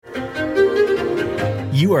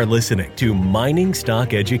You are listening to Mining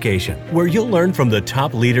Stock Education, where you'll learn from the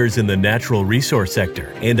top leaders in the natural resource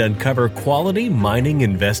sector and uncover quality mining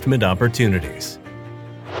investment opportunities.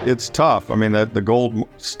 It's tough. I mean, the gold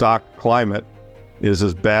stock climate is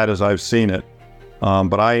as bad as I've seen it,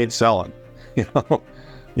 but I ain't selling.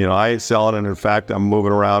 I ain't selling, and in fact, I'm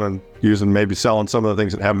moving around and maybe selling some of the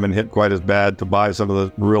things that haven't been hit quite as bad to buy some of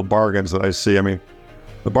the real bargains that I see. I mean,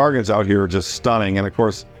 the bargains out here are just stunning, and of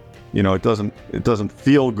course, it doesn't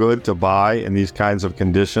feel good to buy in these kinds of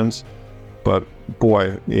conditions, but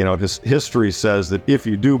boy, history says that if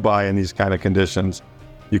you do buy in these kind of conditions,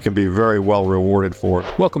 you can be very well rewarded for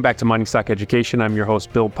it. Welcome back to Mining Stock Education. I'm your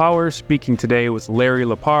host, Bill Powers, speaking today with Larry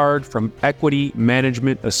Lepard from Equity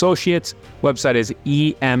Management Associates. Website is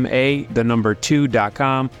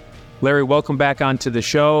EMA2.com. Larry, welcome back onto the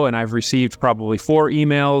show, and I've received probably 4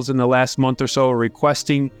 emails in the last month or so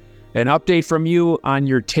requesting an update from you on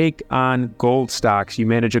your take on gold stocks. You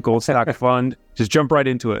manage a gold stock fund. Just jump right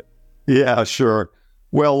into it. Yeah, sure.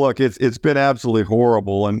 Well, look, it's been absolutely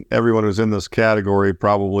horrible, and everyone who's in this category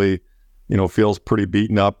probably, feels pretty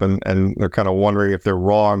beaten up, and they're kind of wondering if they're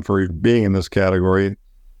wrong for being in this category.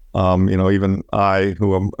 Even I,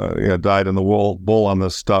 who am dyed in the bull on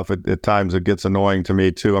this stuff, at times it gets annoying to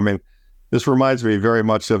me too. I mean, this reminds me very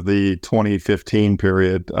much of the 2015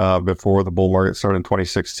 period before the bull market started in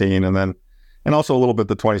 2016, and also a little bit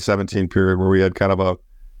the 2017 period where we had kind of an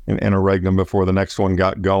interregnum before the next one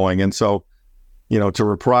got going. And so, to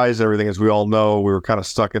reprise everything, as we all know, we were kind of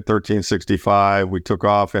stuck at 1365. We took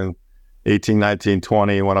off in 18, 19,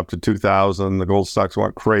 20, went up to 2000. The gold stocks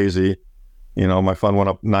went crazy. My fund went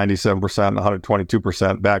up 97% and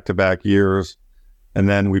 122% back-to-back years. And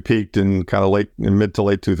then we peaked in kind of mid to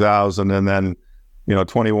late 2000, and then,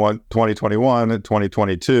 2021 and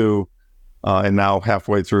 2022, and now a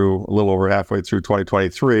little over halfway through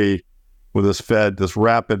 2023, with this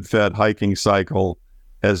rapid Fed hiking cycle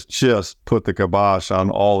has just put the kibosh on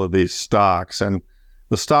all of these stocks. And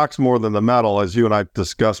the stocks more than the metal, as you and I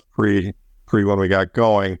discussed pre when we got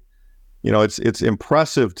going, it's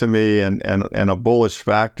impressive to me and a bullish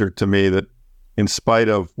factor to me that in spite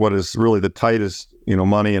of what is really the tightest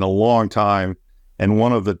money in a long time, and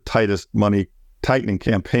one of the tightest money tightening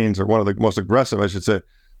campaigns, or one of the most aggressive, I should say,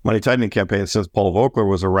 money tightening campaigns since Paul Volcker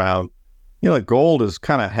was around. Gold is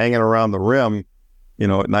kind of hanging around the rim, at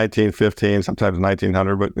 1915, sometimes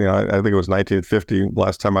 1900, but I think it was 1950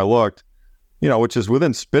 last time I looked, which is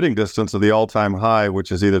within spitting distance of the all-time high, which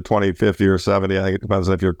is either 2050 or 70. I think it depends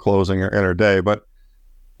on if you're closing or intraday, but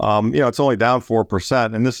it's only down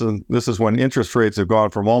 4%, and this is when interest rates have gone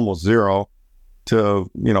from almost zero to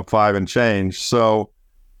 5 and change. So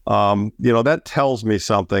that tells me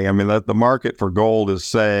something. I mean, that the market for gold is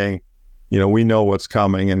saying, we know what's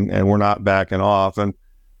coming, and we're not backing off. And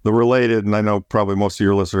the related, and I know probably most of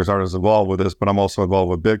your listeners aren't as involved with this, but I'm also involved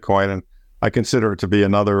with Bitcoin, and I consider it to be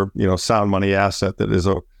another sound money asset that is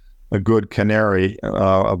a good canary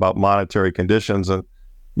about monetary conditions. And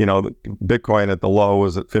Bitcoin at the low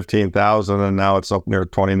was at 15,000, and now it's up near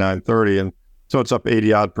 2930, and so it's up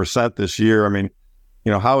 80% this year. I mean,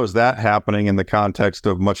 how is that happening in the context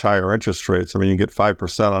of much higher interest rates? I mean, you get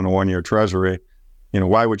 5% on a 1-year treasury.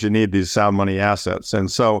 Why would you need these sound money assets? And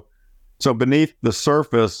so beneath the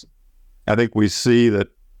surface, I think we see that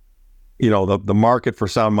the market for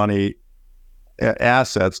sound money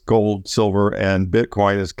assets, gold, silver, and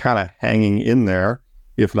Bitcoin, is kind of hanging in there,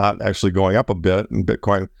 if not actually going up a bit. And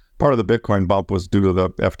Bitcoin, part of the Bitcoin bump was due to the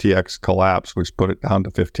FTX collapse, which put it down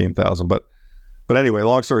to 15,000. But anyway,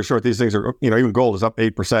 long story short, these things are, even gold is up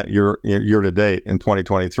 8% year to date in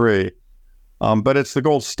 2023. But it's the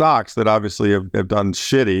gold stocks that obviously have done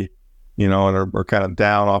shitty, and are kind of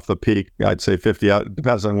down off the peak. I'd say 50,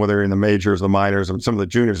 depends on whether you're in the majors, the minors, and some of the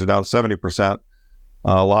juniors are down 70%.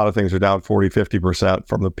 A lot of things are down 40, 50%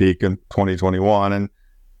 from the peak in 2021. And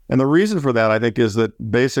the reason for that, I think, is that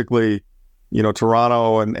basically,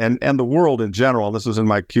 Toronto and the world in general, and this was in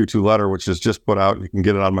my Q2 letter, which is just put out, you can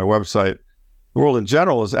get it on my website. The world in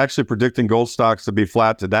general is actually predicting gold stocks to be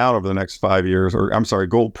flat to down over the next 5 years,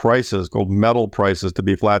 gold metal prices to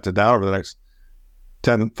be flat to down over the next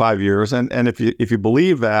 5 years. And if you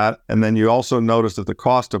believe that, and then you also notice that the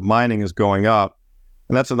cost of mining is going up,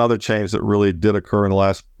 and that's another change that really did occur in the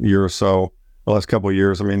last year or so, the last couple of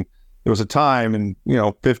years. I mean, there was a time in,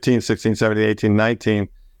 15, 16, 17, 18, 19,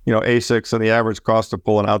 ASICs and the average cost of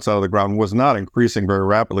pulling outside of the ground was not increasing very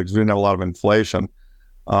rapidly because we didn't have a lot of inflation.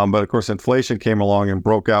 But of course, inflation came along and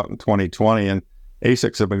broke out in 2020, and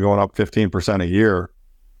ASICs have been going up 15% a year.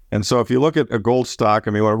 And so if you look at a gold stock,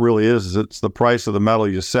 I mean, what it really is it's the price of the metal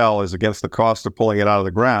you sell is against the cost of pulling it out of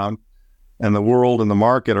the ground. and the world and the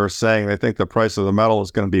market are saying they think the price of the metal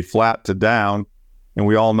is going to be flat to down. And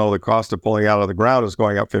we all know the cost of pulling out of the ground is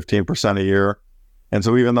going up 15% a year. And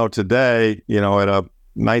so even though today, at a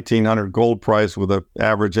 $1,900 gold price with an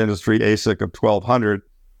average industry ASIC of $1,200,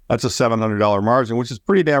 that's a $700 margin, which is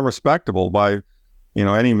pretty damn respectable by,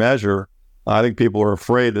 any measure. I think people are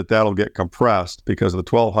afraid that that'll get compressed because the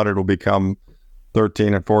 $1,200 will become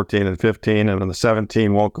 13 and 14 and 15, and then the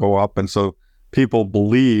 17 won't go up. And so people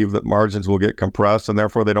believe that margins will get compressed, and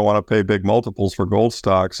therefore they don't want to pay big multiples for gold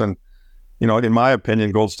stocks. And, in my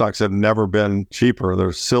opinion, gold stocks have never been cheaper.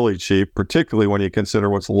 They're silly cheap, particularly when you consider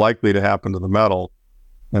what's likely to happen to the metal.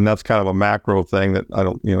 And that's kind of a macro thing that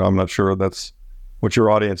I'm not sure that's what your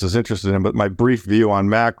audience is interested in. But my brief view on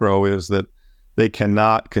macro is that they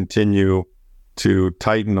cannot continue to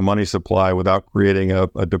tighten the money supply without creating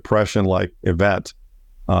a depression-like event,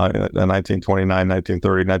 a 1929, 1930,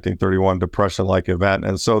 1931 depression-like event.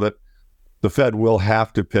 And so that the Fed will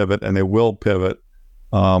have to pivot, and they will pivot,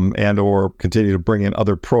 and or continue to bring in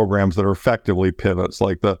other programs that are effectively pivots.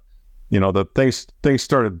 Like the things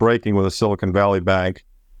started breaking with the Silicon Valley Bank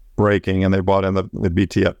breaking, and they bought in the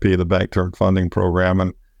BTFP, the Bank Term Funding Program,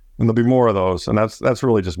 and there'll be more of those. And that's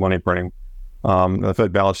really just money printing. The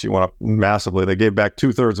Fed balance sheet went up massively. They gave back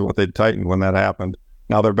 2/3 of what they'd tightened when that happened.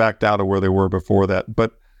 Now they're back down to where they were before that.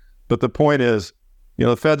 But the point is,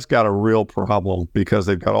 the Fed's got a real problem because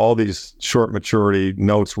they've got all these short maturity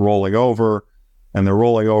notes rolling over, and they're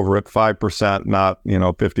rolling over at 5%, not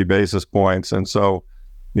 50 basis points. And so,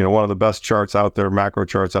 one of the best charts out there, macro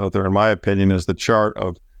charts out there, in my opinion, is the chart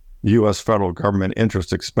of U.S. federal government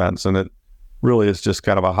interest expense, and it really is just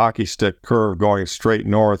kind of a hockey stick curve going straight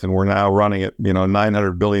north, and we're now running at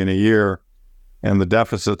 $900 billion a year, and the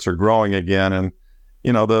deficits are growing again. And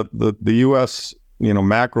the U.S.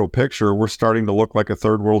 macro picture, we're starting to look like a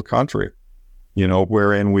third world country,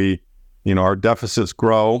 wherein we our deficits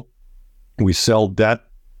grow, we sell debt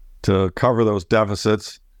to cover those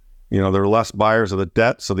deficits. There are less buyers of the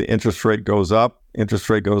debt, so the interest rate goes up. Interest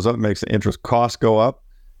rate goes up, makes the interest cost go up.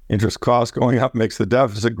 Interest cost going up makes the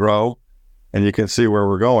deficit grow. And you can see where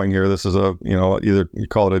we're going here. This is either you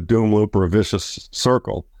call it a doom loop or a vicious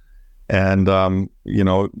circle. And,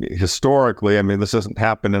 historically, this hasn't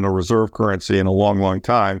happened in a reserve currency in a long, long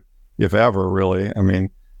time, if ever, really.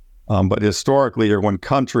 But historically, or when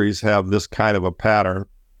countries have this kind of a pattern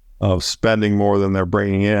of spending more than they're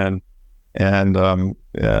bringing in and,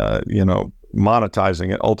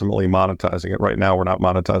 monetizing it, ultimately monetizing it. Right now, we're not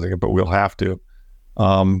monetizing it, but we'll have to.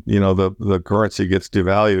 The currency gets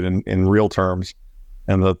devalued in real terms,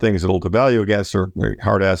 and the things it'll devalue against are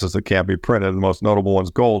hard assets that can't be printed. The most notable one's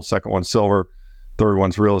gold, second one's silver, third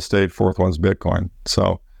one's real estate, fourth one's Bitcoin.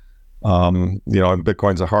 So, and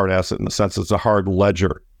Bitcoin's a hard asset in the sense it's a hard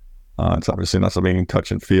ledger. It's obviously not something you can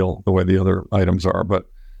touch and feel the way the other items are, but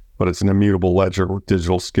it's an immutable ledger with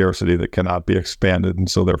digital scarcity that cannot be expanded. And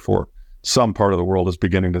so therefore, some part of the world is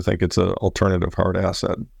beginning to think it's an alternative hard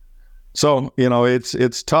asset. So,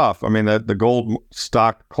 it's tough. The gold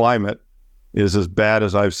stock climate is as bad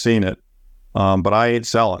as I've seen it. But I ain't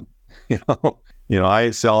selling, I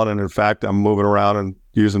ain't selling. And in fact, I'm moving around and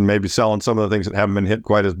maybe selling some of the things that haven't been hit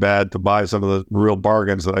quite as bad to buy some of the real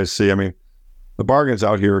bargains that I see. The bargains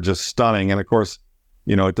out here are just stunning. And of course,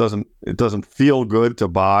 it doesn't feel good to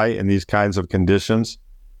buy in these kinds of conditions.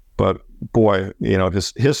 But boy,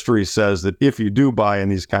 history says that if you do buy in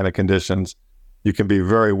these kind of conditions, you can be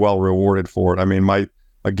very well rewarded for it.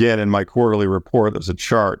 Again, in my quarterly report, there's a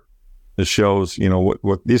chart that shows,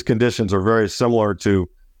 what these conditions are very similar to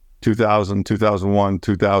 2000, 2001,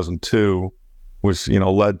 2002, which,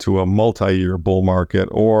 led to a multi-year bull market,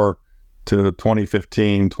 or to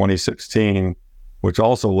 2015, 2016, which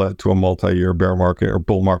also led to a multi-year bear market or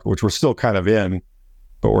bull market, which we're still kind of in,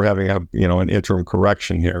 but we're having an interim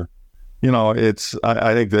correction here.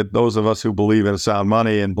 I think that those of us who believe in sound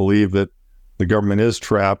money and believe that the government is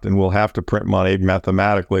trapped and will have to print money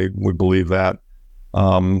mathematically, we believe that.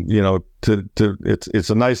 The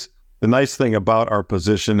nice thing about our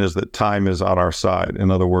position is that time is on our side.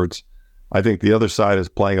 In other words, I think the other side is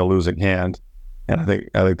playing a losing hand, and I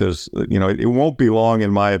think there's it won't be long,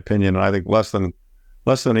 in my opinion, and I think less than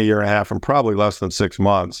a year and a half, and probably less than 6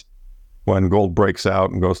 months, when gold breaks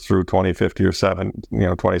out and goes through 2050 or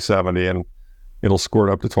 2070, and it'll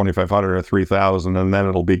squirt up to 2,500 or 3,000, and then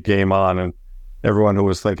it'll be game on. And everyone who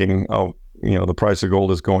was thinking, the price of gold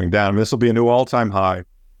is going down, this will be a new all-time high.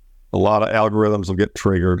 A lot of algorithms will get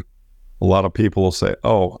triggered. A lot of people will say,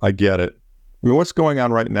 oh, I get it. What's going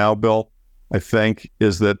on right now, Bill, I think,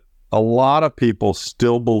 is that a lot of people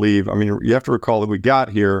still believe, you have to recall that we got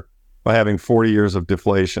here by having 40 years of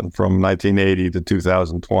deflation from 1980 to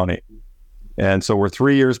 2020. And so we're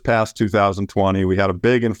 3 years past 2020. We had a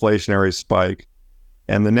big inflationary spike.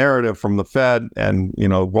 And the narrative from the Fed and,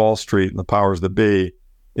 Wall Street and the powers that be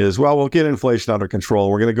is, well, we'll get inflation under control.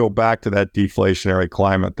 We're going to go back to that deflationary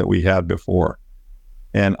climate that we had before.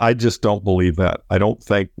 And I just don't believe that. I don't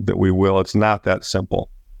think that we will. It's not that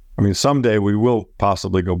simple. I mean, someday we will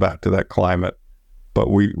possibly go back to that climate, but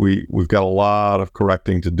we've got a lot of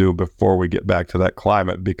correcting to do before we get back to that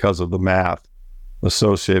climate because of the math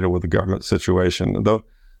associated with the government situation.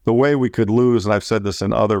 The way we could lose, and I've said this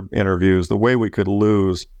in other interviews, the way we could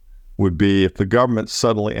lose would be if the government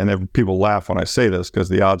suddenly, and people laugh when I say this because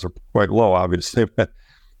the odds are quite low, obviously, but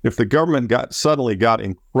if the government suddenly got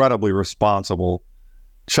incredibly responsible,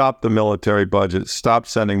 chopped the military budget, stopped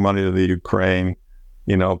sending money to the Ukraine,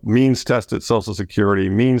 means-tested Social Security,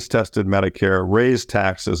 means-tested Medicare, raised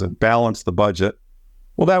taxes, and balanced the budget,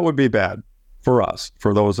 well, that would be bad for us,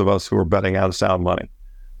 for those of us who are betting on sound money.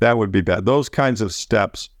 That would be bad. Those kinds of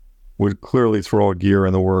steps would clearly throw a gear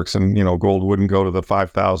in the works, and gold wouldn't go to the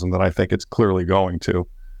 5,000 that I think it's clearly going to.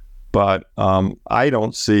 But I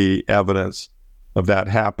don't see evidence of that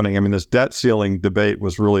happening. I mean, this debt ceiling debate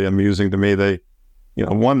was really amusing to me. They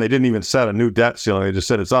didn't even set a new debt ceiling. They just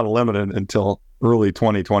said it's unlimited until early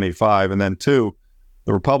 2025. And then two,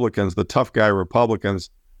 the Republicans, the tough guy Republicans,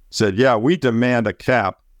 said, yeah, we demand a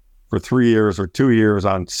cap for 3 years or 2 years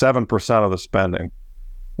on 7% of the spending.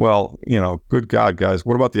 Well, good God, guys,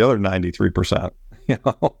 what about the other 93%?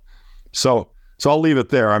 So I'll leave it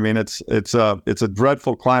there. I mean, it's a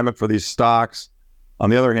dreadful climate for these stocks. On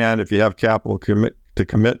the other hand, if you have capital to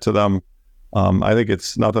commit to them, I think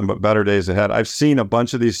it's nothing but better days ahead. I've seen a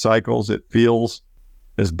bunch of these cycles. It feels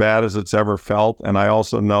as bad as it's ever felt. And I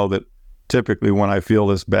also know that typically when I feel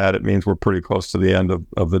this bad, it means we're pretty close to the end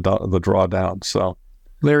of the drawdown. So,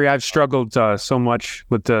 Larry, I've struggled so much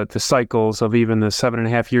with the cycles of even the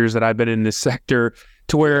 7.5 years that I've been in this sector,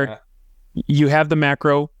 to where you have the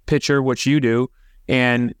macro picture, which you do,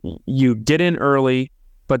 and you get in early,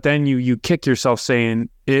 but then you kick yourself saying,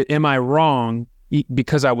 am I wrong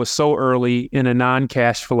because I was so early in a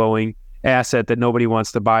non-cash flowing asset that nobody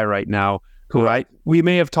wants to buy right now? We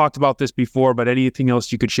may have talked about this before, but anything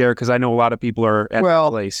else you could share? Because I know a lot of people are at that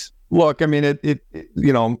place. Look, I mean,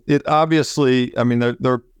 it obviously, I mean,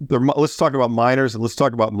 let's talk about miners and let's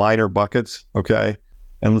talk about miner buckets, okay?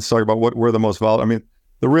 And let's talk about where the most volatile. I mean,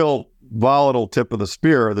 the real volatile tip of the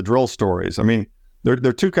spear are the drill stories. I mean, there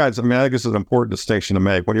are two kinds. I mean, I think this is an important distinction to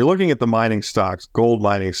make. When you're looking at the mining stocks, gold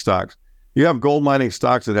mining stocks, you have gold mining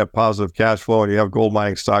stocks that have positive cash flow, and you have gold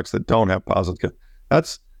mining stocks that don't have positive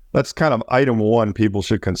cash. That's kind of item one people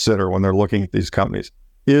should consider when they're looking at these companies.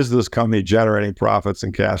 Is this company generating profits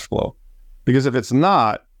and cash flow? Because if it's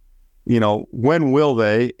not, when will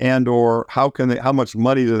they, and or how much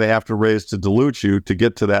money do they have to raise to dilute you to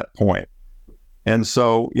get to that point? And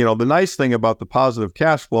so, the nice thing about the positive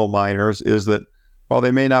cash flow miners is that while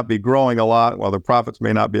they may not be growing a lot, while their profits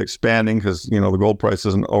may not be expanding because, the gold price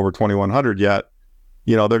isn't over 2,100 yet,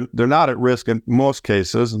 they're not at risk in most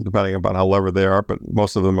cases, depending upon how levered they are, but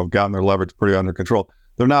most of them have gotten their leverage pretty under control.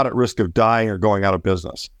 They're not at risk of dying or going out of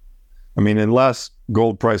business. I mean, unless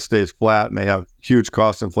gold price stays flat and they have huge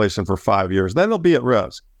cost inflation for 5 years, then they'll be at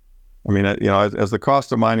risk. I mean, as the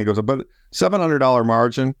cost of mining goes up, but $700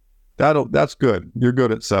 margin, that's good. You're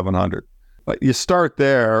good at 700. But you start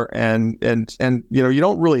there, and you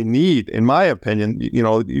don't really need, in my opinion,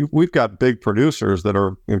 we've got big producers that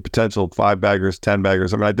are potential 5-baggers,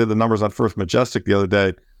 10-baggers. I mean, I did the numbers on First Majestic the other day.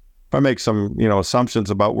 If I make some, assumptions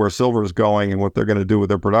about where silver is going and what they're going to do with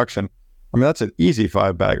their production, I mean, that's an easy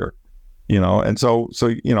 5-bagger, and so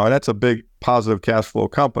that's a big positive cash flow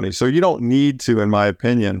company. So you don't need to, in my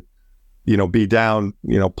opinion, be down,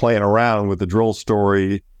 playing around with the drill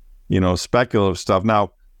story, speculative stuff.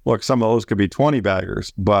 Now, look, some of those could be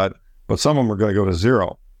 20-baggers, but some of them are going to go to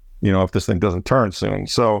zero, if this thing doesn't turn soon.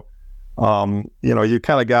 So, you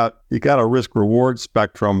kind of got a risk reward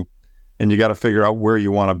spectrum, and you got to figure out where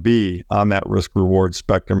you want to be on that risk reward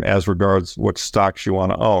spectrum as regards what stocks you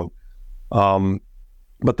want to own.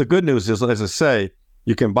 But the good news is, as I say,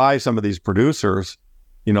 you can buy some of these producers,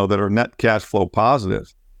 that are net cash flow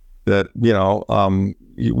positive, that,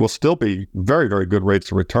 will still be very, very good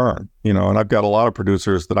rates of return, and I've got a lot of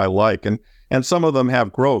producers that I like, and some of them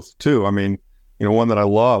have growth too. I mean, one that I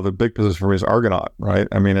love, the big position for me is Argonaut, right?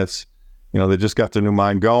 I mean, it's, they just got their new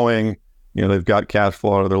mine going, they've got cash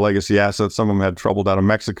flow out of their legacy assets. Some of them had trouble down in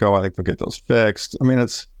Mexico. I think they'll get those fixed. I mean,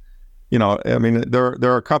 it's,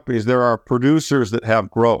 there are companies, there are producers that have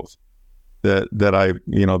growth that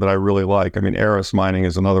I really like. I mean, Aris Mining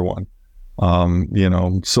is another one.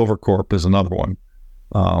 Silvercorp is another one.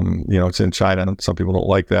 It's in China, and some people don't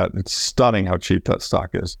like that. It's stunning how cheap that stock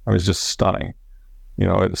is. I mean, it's just stunning.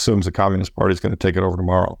 It assumes the Communist Party is going to take it over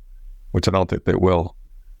tomorrow, which I don't think they will.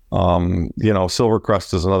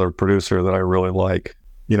 Silvercrest is another producer that I really like.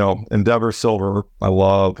 Endeavor Silver, I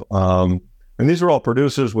love. And these are all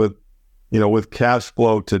producers with cash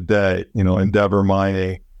flow today. Endeavor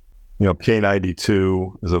Mining,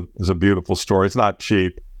 K92 is a beautiful story. It's not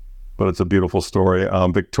cheap, but it's a beautiful story.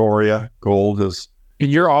 Victoria Gold is.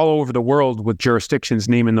 And you're all over the world with jurisdictions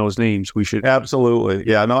naming those names. We should. Absolutely.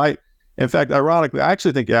 Yeah. No, in fact, ironically, I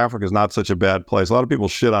actually think Africa is not such a bad place. A lot of people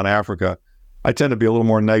shit on Africa. I tend to be a little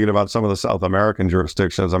more negative on some of the South American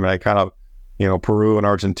jurisdictions. I mean, I kind of, Peru and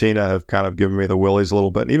Argentina have kind of given me the willies a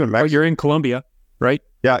little bit. And even Mexico. Oh, you're in Colombia, right?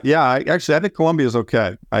 Yeah. I think Colombia is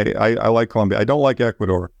okay. I like Colombia. I don't like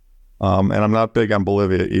Ecuador. And I'm not big on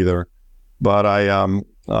Bolivia either. But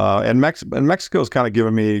Mexico's kind of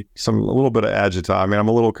given me a little bit of agita. I mean, I'm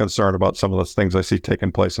a little concerned about some of those things I see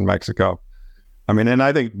taking place in Mexico. I mean, and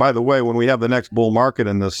I think, by the way, when we have the next bull market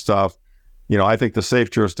in this stuff, I think the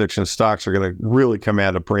safe jurisdiction stocks are going to really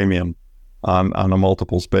command a premium on a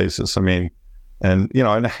multiples basis. I mean, and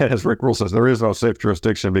as Rick Rule says, there is no safe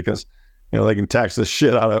jurisdiction because, they can tax the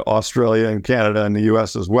shit out of Australia and Canada and the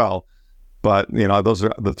U.S. as well. But, those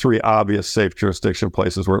are the three obvious safe jurisdiction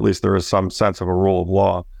places where at least there is some sense of a rule of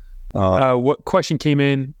law. What question came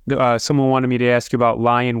in? Someone wanted me to ask you about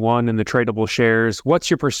Lion One and the tradable shares. What's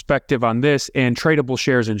your perspective on this and tradable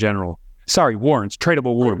shares in general? Sorry, warrants,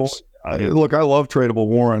 tradable warrants. Look, I love tradable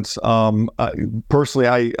warrants.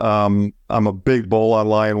 Personally, I'm a big bull on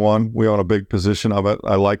Lion One. We own a big position of it.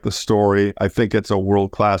 I like the story. I think it's a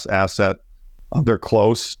world-class asset. They're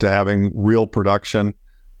close to having real production.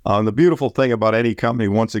 The beautiful thing about any company,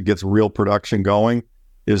 once it gets real production going,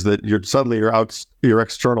 is that your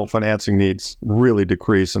external financing needs really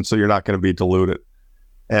decrease, and so you're not going to be diluted.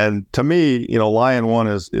 And to me, Lion One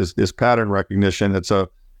is pattern recognition. It's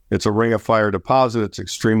a ring of fire deposit. It's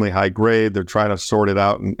extremely high grade. They're trying to sort it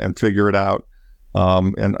out and figure it out.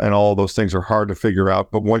 And all of those things are hard to figure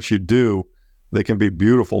out. But once you do, they can be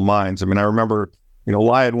beautiful mines. I mean, I remember,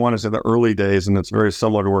 Lion One is in the early days, and it's very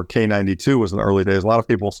similar to where K92 was in the early days. A lot of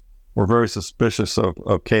people were very suspicious of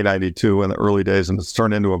K92 in the early days, and it's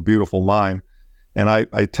turned into a beautiful mine. And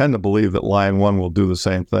I tend to believe that Lion One will do the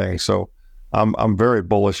same thing. So I'm very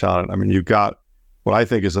bullish on it. I mean, you've got what I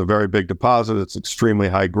think is a very big deposit. It's extremely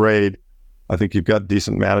high grade. I think you've got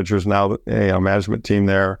decent managers now, management team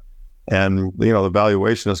there. And, the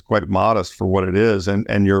valuation is quite modest for what it is.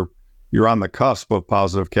 And you're on the cusp of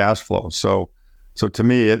positive cash flow. So to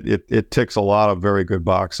me, it ticks a lot of very good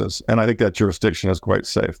boxes. And I think that jurisdiction is quite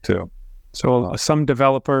safe too. So some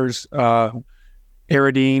developers,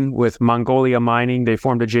 Aridine with Mongolia Mining, they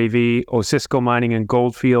formed a JV, Osisko Mining and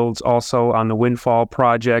Goldfields also on the Windfall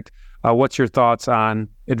project. What's your thoughts on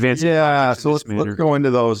advancing? Yeah, so let's go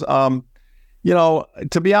into those. To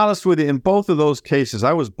be honest with you, in both of those cases,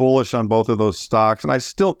 I was bullish on both of those stocks, and I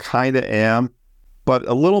still kind of am. But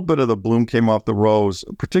a little bit of the bloom came off the rose,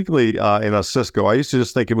 particularly in Osisko. I used to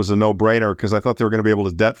just think it was a no-brainer because I thought they were going to be able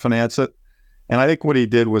to debt finance it. And I think what he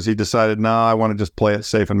did was he decided, no, I want to just play it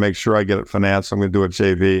safe and make sure I get it financed. So I'm going to do a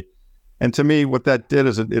JV. And to me, what that did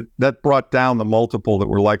is that brought down the multiple that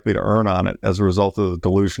we're likely to earn on it as a result of the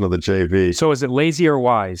dilution of the JV. So is it lazy or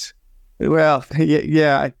wise? Well,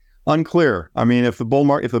 yeah, unclear. I mean, if the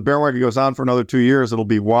bear market goes on for another 2 years, it'll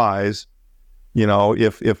be wise.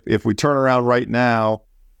 If we turn around right now,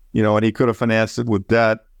 and he could have financed it with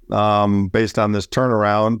debt based on this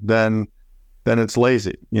turnaround, then it's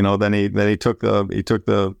lazy. Then he took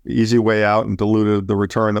the easy way out and diluted the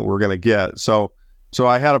return that we're going to get. So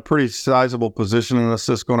I had a pretty sizable position in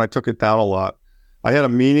Osisko, and I took it down a lot. I had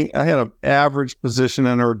an average position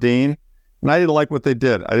in Erdene, and I didn't like what they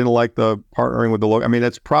did. I didn't like the partnering with the local. I mean,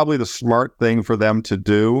 it's probably the smart thing for them to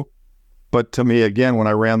do. But to me, again, when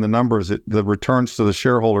I ran the numbers, the returns to the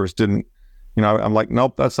shareholders didn't, I'm like,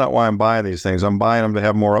 nope, that's not why I'm buying these things. I'm buying them to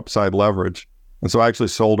have more upside leverage. And so I actually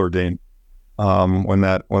sold Erdene when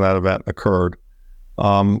that event occurred.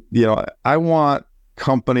 I want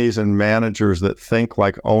companies and managers that think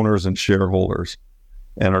like owners and shareholders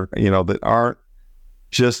and are, that aren't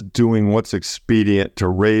just doing what's expedient to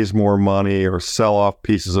raise more money or sell off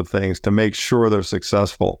pieces of things to make sure they're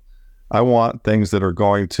successful. I want things that are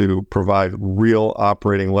going to provide real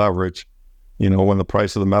operating leverage, when the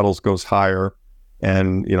price of the metals goes higher.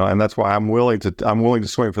 And, and that's why I'm willing to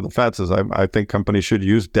swing for the fences. I think companies should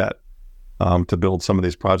use debt to build some of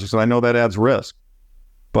these projects. And I know that adds risk.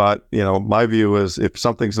 But, my view is if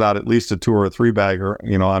something's not at least a 2 or a 3 bagger,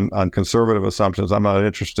 on conservative assumptions, I'm not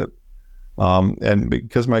interested. And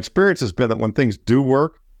because my experience has been that when things do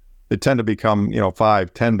work, they tend to become,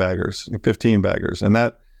 5, 10 baggers, 15 baggers. And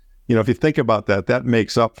that, if you think about that, that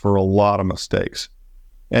makes up for a lot of mistakes.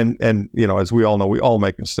 And as we all know, we all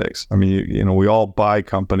make mistakes. I mean, we all buy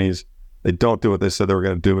companies. They don't do what they said they were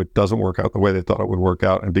going to do. It doesn't work out the way they thought it would work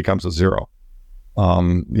out, and it becomes a zero.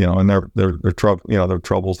 And their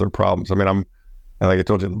troubles, their problems. I mean, and like I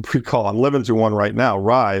told you in the pre-call, I'm living through one right now.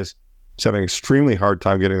 Rise is having an extremely hard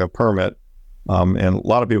time getting a permit. And a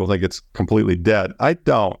lot of people think it's completely dead. I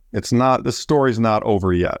don't. It's not. This story's not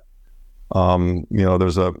over yet.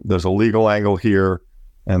 There's a legal angle here,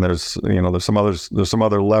 and there's some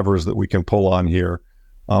other levers that we can pull on here.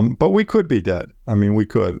 But we could be dead. I mean, we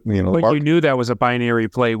could. But you knew that was a binary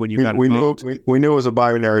play when you got involved. We knew it was a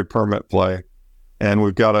binary permit play, and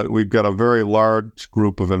we've got a very large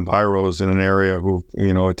group of enviros in an area who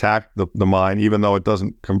attacked the mine, even though it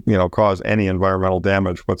doesn't cause any environmental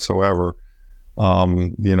damage whatsoever.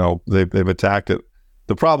 They've attacked it.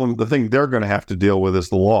 The thing they're going to have to deal with is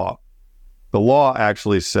the law. The law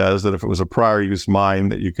actually says that if it was a prior use mine,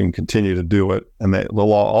 that you can continue to do it. And the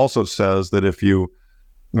law also says that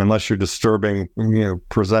unless you're disturbing,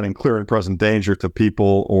 presenting clear and present danger to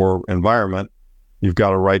people or environment, you've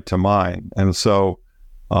got a right to mine. And so,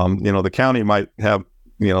 the county might have,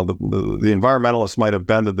 the environmentalists might have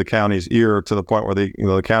bended the county's ear to the point where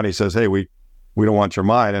the county says, hey, we don't want your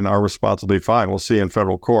mine, and our response will be fine. We'll see you in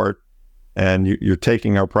federal court, and you're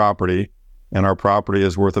taking our property, and our property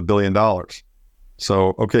is worth $1 billion.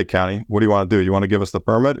 So, okay, county, what do you want to do? You want to give us the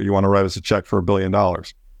permit, or you want to write us a check for $1 billion? Now,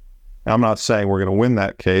 I'm not saying we're going to win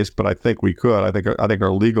that case, but I think we could. I think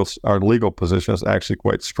our legal position is actually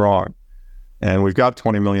quite strong, and we've got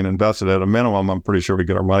 $20 million invested. At a minimum, I'm pretty sure we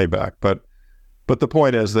get our money back. But the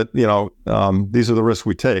point is that these are the risks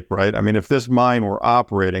we take, right? I mean, if this mine were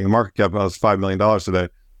operating, the market cap is $5 million today.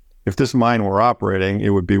 If this mine were operating, it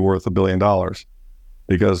would be worth $1 billion,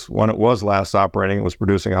 because when it was last operating, it was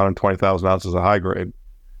producing 120,000 ounces of high grade,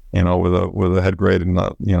 with a head grade in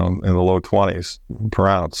the low 20s per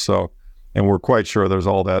ounce. So, and we're quite sure there's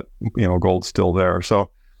all that gold still there.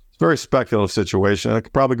 So it's a very speculative situation. It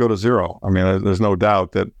could probably go to zero. I mean, there's no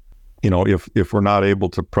doubt that if we're not able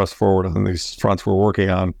to press forward on these fronts we're working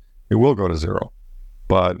on, it will go to zero.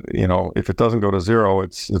 But if it doesn't go to zero,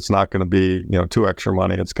 it's not going to be 2 extra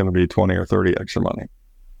money. It's going to be 20 or 30 extra money.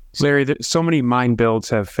 Larry, so many mine builds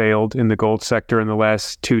have failed in the gold sector in the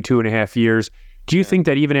last 2.5 years. Do you think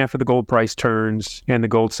that even after the gold price turns and the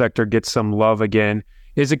gold sector gets some love again,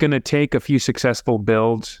 is it going to take a few successful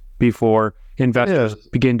builds before investors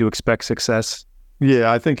begin to expect success?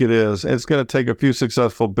 Yeah, I think it is. It's going to take a few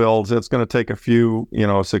successful builds. It's going to take a few,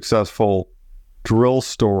 successful drill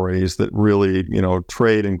stories that really,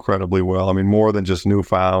 trade incredibly well. I mean, more than just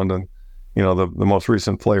Newfound and, the most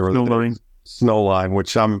recent flavor, Snowline,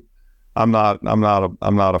 which I'm not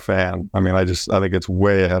a fan. I mean, I think it's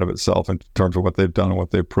way ahead of itself in terms of what they've done and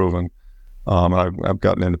what they've proven. And I've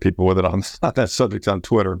gotten into people with it on that subject on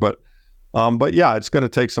Twitter, but yeah, it's going to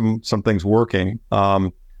take some things working.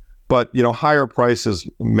 But higher prices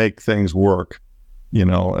make things work. They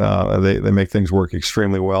make things work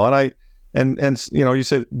extremely well. And you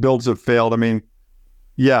say builds have failed. I mean,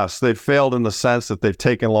 yes, they've failed in the sense that they've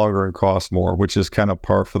taken longer and cost more, which is kind of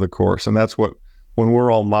par for the course. And that's what, when we're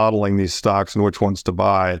all modeling these stocks and which ones to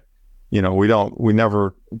buy, we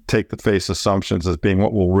never take the face assumptions as being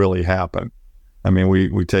what will really happen. I mean,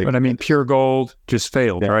 we take. But I mean, Pure Gold just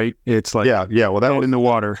failed, right? It's like well, that was in the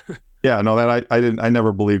water. Yeah, no, that I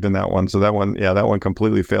never believed in that one. So that one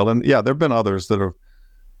completely failed. And yeah, there've been others that have.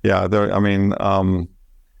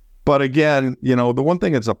 But again, the one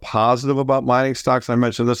thing that's a positive about mining stocks, I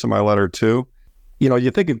mentioned this in my letter too.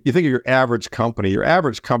 You think of your average company. Your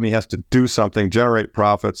average company has to do something, generate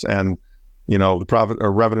profits, and the profit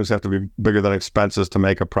or revenues have to be bigger than expenses to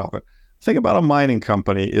make a profit. The thing about a mining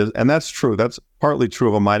company is, and that's true. That's partly true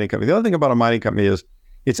of a mining company. The other thing about a mining company is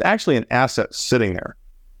it's actually an asset sitting there.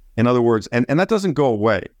 In other words, and that doesn't go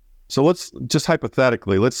away. So let's just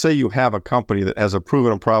hypothetically, let's say you have a company that has a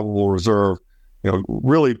proven and probable reserve,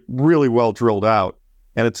 really, really well drilled out,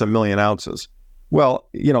 and it's 1 million ounces. Well,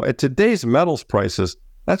 at today's metals prices,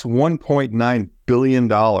 that's $1.9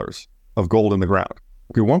 billion of gold in the ground.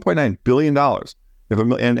 Okay, $1.9 billion.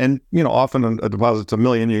 Often a deposit's 1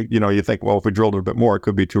 million. You think, well, if we drilled a bit more, it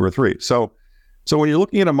could be 2 or 3. So when you're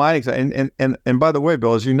looking at a mining, and by the way,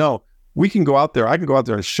 Bill, as you know, I can go out there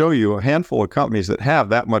and show you a handful of companies that have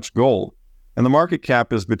that much gold, and the market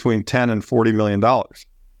cap is between 10 and $40 million.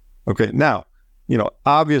 Okay, now,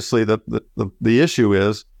 obviously the issue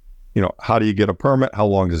is, how do you get a permit? How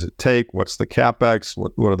long does it take? What's the capex?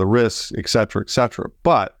 What are the risks, et cetera, et cetera.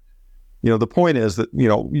 But the point is that,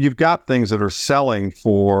 you've got things that are selling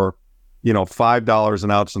for, $5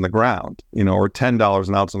 an ounce in the ground, or $10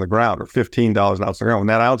 an ounce in the ground, or $15 an ounce in the ground. And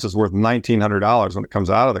that ounce is worth $1,900 when it comes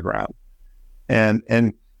out of the ground. And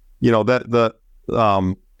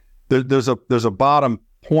there's a bottom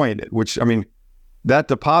point at which, that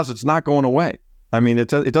deposit's not going away. It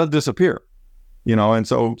doesn't disappear, and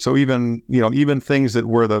so even things that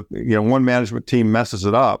where one management team messes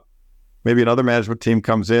it up, maybe another management team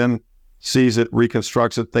comes in, sees it,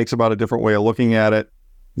 reconstructs it, thinks about a different way of looking at it,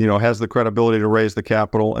 has the credibility to raise the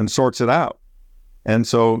capital and sorts it out. And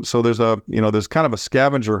so there's there's kind of a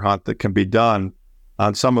scavenger hunt that can be done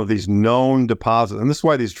on some of these known deposits. And this is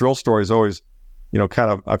why these drill stories always,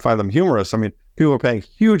 I find them humorous. People are paying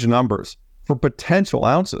huge numbers for potential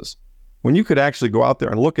ounces when you could actually go out there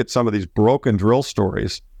and look at some of these broken drill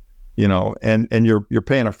stories, and you're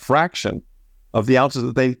paying a fraction of the ounces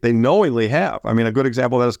that they knowingly have. A good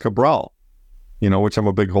example of that is Cabral, which I'm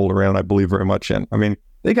a big holder in and I believe very much in.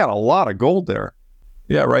 They got a lot of gold there.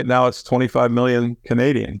 Yeah, right now it's 25 million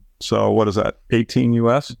Canadian. So what is that, 18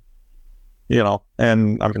 US?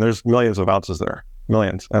 And there's millions of ounces there,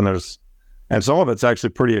 millions. And some of it's actually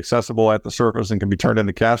pretty accessible at the surface and can be turned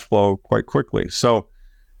into cash flow quite quickly. So,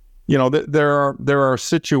 there are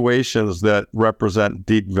situations that represent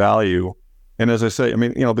deep value. And as I say,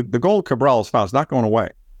 the gold Cabral is found. It's not going away.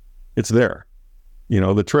 It's there.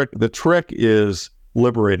 The trick is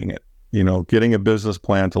liberating it. Getting a business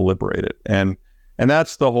plan to liberate it. And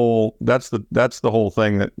that's the whole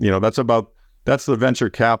thing that, that's the venture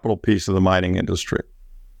capital piece of the mining industry.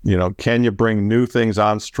 Can you bring new things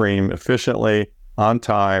on stream efficiently, on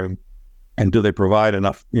time, and do they provide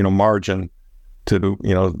enough, margin to,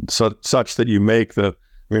 such that you make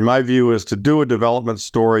my view is to do a development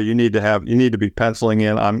story, you need to be penciling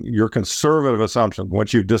in on your conservative assumptions.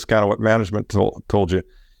 Once you've discounted what management told you,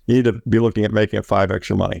 you need to be looking at making it 5x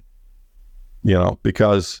your money,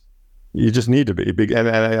 because you just need to be. And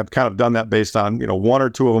I've kind of done that based on, one or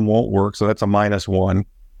two of them won't work. So that's a -1.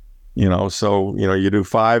 So, you do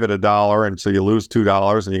 5 at $1, and so you lose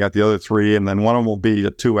 $2, and you got the other 3, and then one of them will be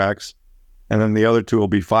a 2x, and then the other 2 will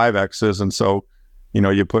be 5x's. And so,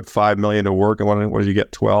 you put 5 million to work, and what do you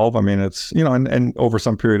get? 12. It's, and over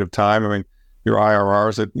some period of time, your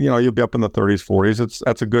IRRs, you'll be up in the 30s, 40s.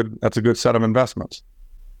 That's a good set of investments.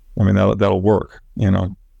 That'll work,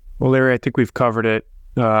 Well, Larry, I think we've covered it.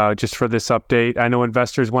 Just for this update, I know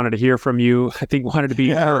investors wanted to hear from you. I think wanted to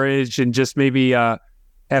be encouraged and just maybe, have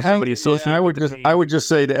somebody associated. I would just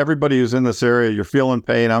say to everybody who's in this area, you're feeling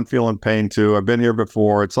pain. I'm feeling pain too. I've been here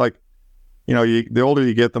before. It's like, the older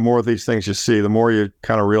you get, the more of these things you see, the more you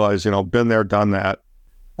kind of realize, been there, done that.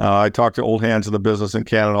 I talk to old hands in the business in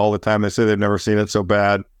Canada all the time. They say they've never seen it so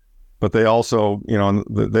bad, but they also,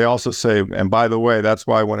 they also say, and by the way, that's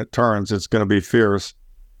why when it turns, it's going to be fierce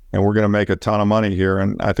and we're going to make a ton of money here.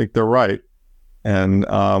 And I think they're right. And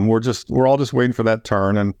we're all just waiting for that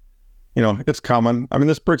turn. And it's coming.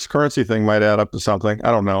 This BRICS currency thing might add up to something.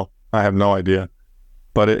 I don't know. I have no idea,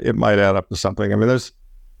 but it might add up to something. There's,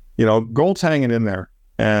 gold's hanging in there,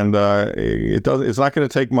 and it's not going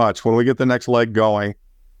to take much. When we get the next leg going,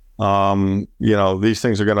 these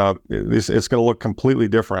things are it's going to look completely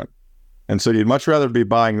different. And so you'd much rather be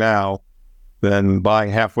buying now than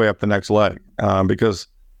buying halfway up the next leg, because,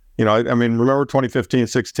 remember 2015,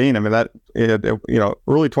 16,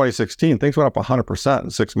 early 2016, things went up 100% in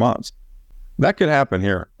 6 months. That could happen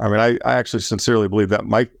here. I actually sincerely believe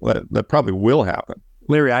that probably will happen.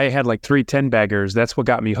 Larry, I had like 3 10-baggers. That's what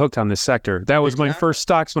got me hooked on this sector. That was my first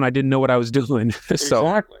stocks when I didn't know what I was doing.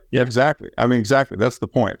 Exactly. Yeah, exactly. Exactly. That's the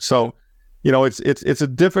point. So, it's a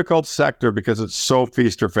difficult sector because it's so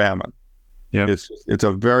feast or famine. Yeah. It's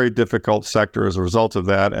a very difficult sector as a result of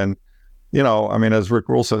that. And, as Rick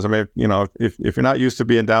Rule says, if you're not used to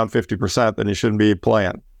being down 50%, then you shouldn't be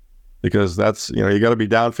playing, because that's, you got to be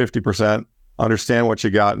down 50%. Understand what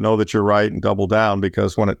you got, know that you're right, and double down,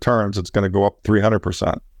 because when it turns, it's going to go up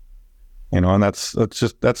 300%. And that's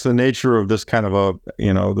the nature of this kind of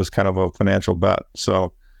a financial bet.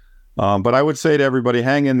 So, but I would say to everybody,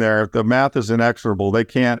 hang in there. The math is inexorable. They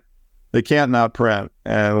can't not print,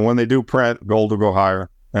 and when they do print, gold will go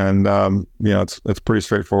higher. And it's pretty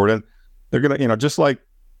straightforward. And they're gonna, just like,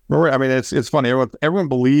 remember, it's funny. Everyone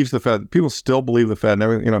believes the Fed. People still believe the Fed.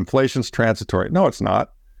 And inflation's transitory. No, it's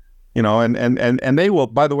not. And they will,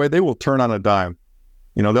 by the way, they will turn on a dime.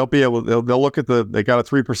 They'll look at they got a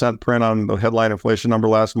 3% print on the headline inflation number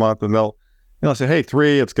last month, and they'll say, hey,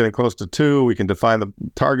 3, it's getting close to 2. We can define the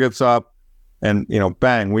targets up, and,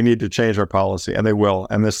 bang, we need to change our policy, and they will,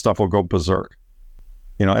 and this stuff will go berserk.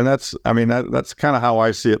 And that's kind of how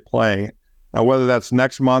I see it playing. Now, whether that's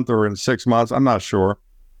next month or in 6 months, I'm not sure.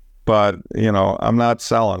 But, I'm not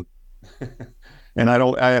selling. And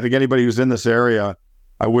I think anybody who's in this area,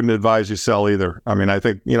 I wouldn't advise you sell either. I mean, I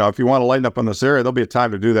think, if you want to lighten up on this area, there'll be a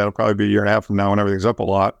time to do that. It'll probably be a year and a half from now when everything's up a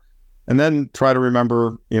lot. And then try to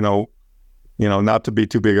remember, not to be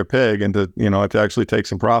too big a pig and to actually take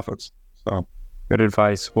some profits. So good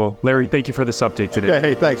advice. Well, Larry, thank you for this update today. Okay,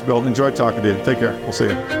 hey, thanks, Bill. Enjoyed talking to you. Take care. We'll see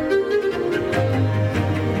you.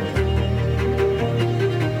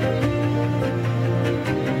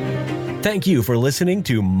 Thank you for listening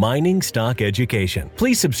to Mining Stock Education.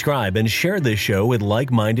 Please subscribe and share this show with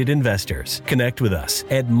like-minded investors. Connect with us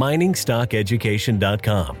at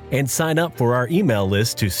miningstockeducation.com and sign up for our email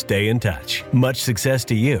list to stay in touch. Much success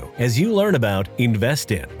to you as you learn about,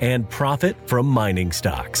 invest in, and profit from mining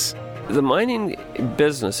stocks. The mining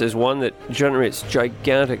business is one that generates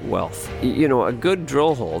gigantic wealth. A good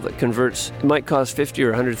drill hole that converts might cost $50,000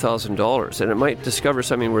 or $100,000, and it might discover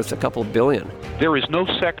something worth a couple billion. There is no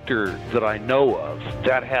sector that I know of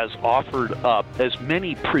that has offered up as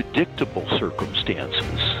many predictable circumstances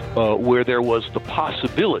where there was the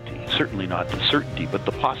possibility, certainly not the certainty, but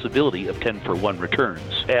the possibility of 10-for-1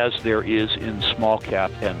 returns, as there is in small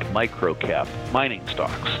cap and micro cap mining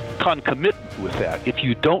stocks. Concomitant with that, if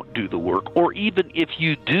you don't do the work, or even if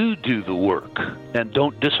you do the work and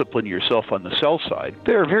don't discipline yourself on the sell side,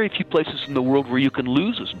 there are very few places in the world where you can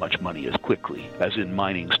lose as much money as quickly as in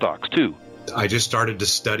mining stocks too. I just started to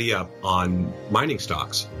study up on mining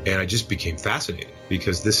stocks, and I just became fascinated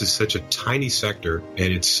because this is such a tiny sector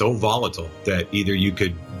and it's so volatile that either you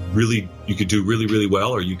could do really, really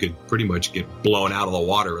well, or you could pretty much get blown out of the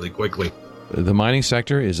water really quickly. The mining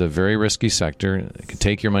sector is a very risky sector. It can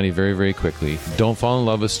take your money very, very quickly. Don't fall in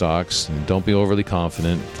love with stocks. And don't be overly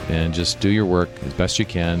confident, and just do your work as best you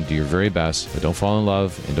can. Do your very best, but don't fall in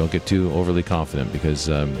love and don't get too overly confident, because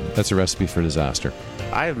that's a recipe for disaster.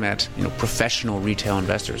 I have met, professional retail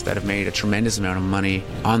investors that have made a tremendous amount of money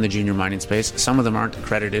on the junior mining space. Some of them aren't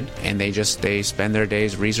accredited, and they spend their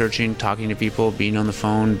days researching, talking to people, being on the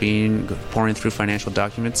phone, pouring through financial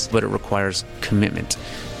documents, but it requires commitment.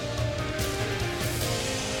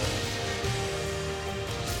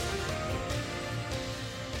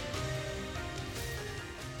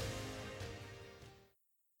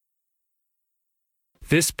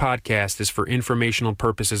 This podcast is for informational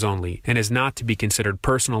purposes only and is not to be considered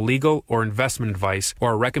personal legal or investment advice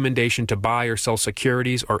or a recommendation to buy or sell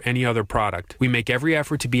securities or any other product. We make every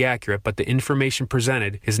effort to be accurate, but the information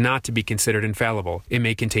presented is not to be considered infallible. It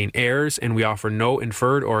may contain errors, and we offer no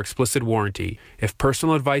inferred or explicit warranty. If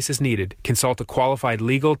personal advice is needed, consult a qualified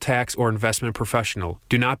legal, tax, or investment professional.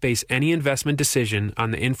 Do not base any investment decision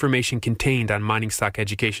on the information contained on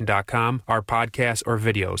miningstockeducation.com, our podcasts, or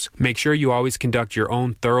videos. Make sure you always conduct your own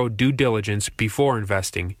thorough due diligence before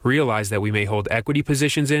investing. Realize that we may hold equity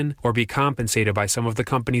positions in or be compensated by some of the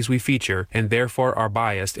companies we feature, and therefore are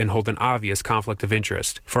biased and hold an obvious conflict of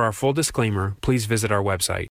interest. For our full disclaimer, please visit our website.